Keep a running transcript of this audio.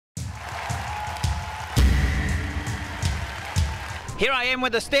Here I am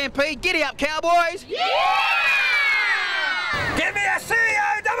with the Stampede. Giddy up, Cowboys! Yeah! Give me a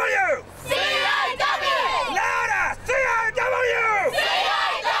C-O-W! C-O-W! Louder! C-O-W!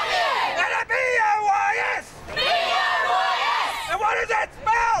 C-O-W! And a B-O-Y-S! B-O-Y-S! And what does that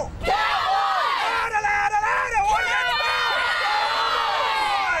spell? Cowboys! Louder, louder, louder! What does that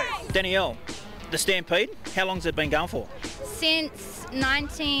spell? Danielle, the Stampede, how long's it been going for? Since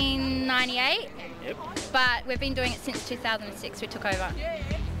 1998, Yep. but we've been doing it since 2006. We took over.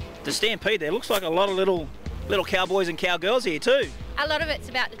 The Stampede, there looks like a lot of little cowboys and cowgirls here too. A lot of it's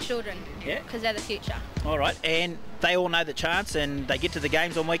about the children, Yeah. because they're the future. All right, and they all know the chants and they get to the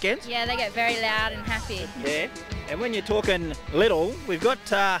games on weekends? Yeah, they get very loud and happy. Yeah. And when you're talking little, we've got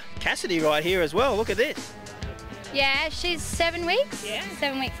Cassidy right here as well. Look at this. Yeah, she's 7 weeks. Yeah.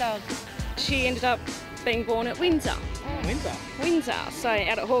 7 weeks old. She ended up being born at Windsor, so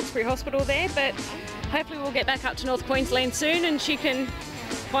out at Hawkesbury Hospital there, but hopefully we'll get back up to North Queensland soon and she can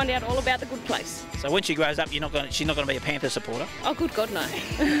find out all about the good place. So when she grows up, she's not going to be a Panther supporter? Oh, good God, no.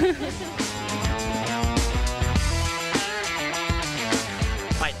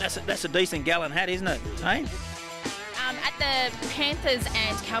 Mate, that's a decent gallon hat, isn't it? Hey? At the Panthers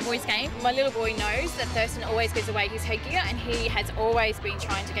and Cowboys game, my little boy knows that Thurston always gives away his headgear, and he has always been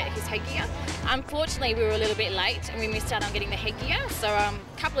trying to get his headgear. Unfortunately, we were a little bit late and we missed out on getting the headgear, so a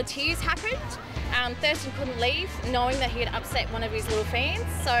couple of tears happened. Thurston couldn't leave knowing that he had upset one of his little fans,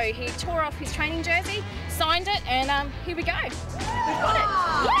 so he tore off his training jersey, signed it, and here we go. We've got it.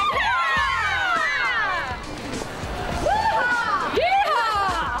 Yeah!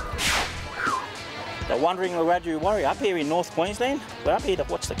 The Wandering Wiradjuri Warrior up here in North Queensland. We're up here to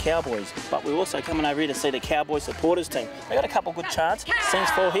watch the Cowboys, but we're also coming over here to see the Cowboy supporters team. They got a couple good chants. Sings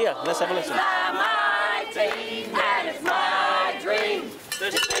for here. Let's have a listen. My team, and it's my dream to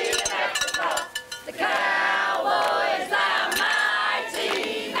see it at the top. The Cowboys are my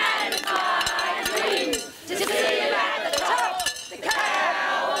team, and it's my dream to see it at the top. The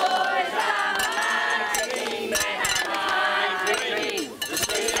Cowboys are my team, and it's my dream to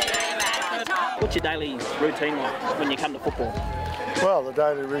see it at the top. What's your daily routine like when you come to football? Well, the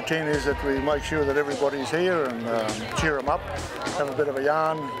daily routine is that we make sure that everybody's here and cheer them up, have a bit of a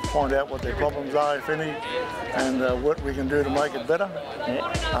yarn, find out what their problems are, if any, and what we can do to make it better.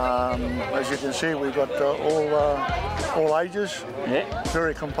 Yeah. As you can see, we've got all ages. Yeah.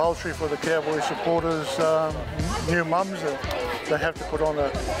 Very compulsory for the Cowboy supporters, new mums. They have to put on a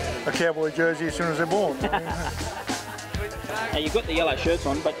Cowboy jersey as soon as they're born. Now you've got the yellow shirts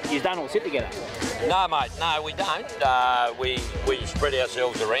on, but you don't all sit together. No, mate, no, we don't. We spread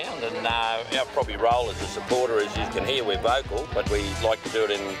ourselves around, and our probably role as a supporter, as you can hear, we're vocal, but we like to do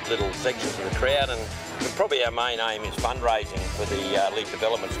it in little sections of the crowd, and probably our main aim is fundraising for the league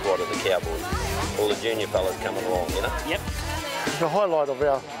development squad of the Cowboys. All the junior fellas coming along, you know. Yep. The highlight of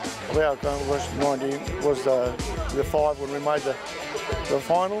our was the 5 when we made the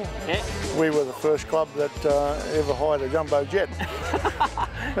final. Yeah. We were the first club that ever hired a jumbo jet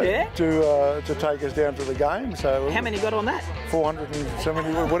Yeah. to take us down to the game. So How many got on that?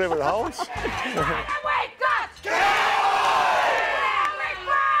 470, whatever it holds.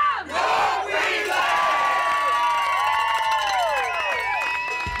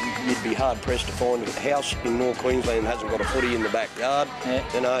 You'd be hard pressed to find a house in North Queensland that hasn't got a footy in the backyard. Yeah.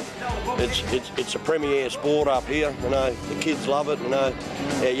 You know, it's a premier sport up here. You know, the kids love it. You know,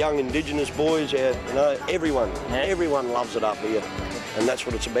 our young Indigenous boys, everyone loves it up here, and that's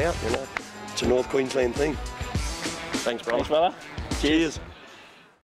what it's about. You know, it's a North Queensland thing. Thanks, brother. Thanks, brother. Cheers.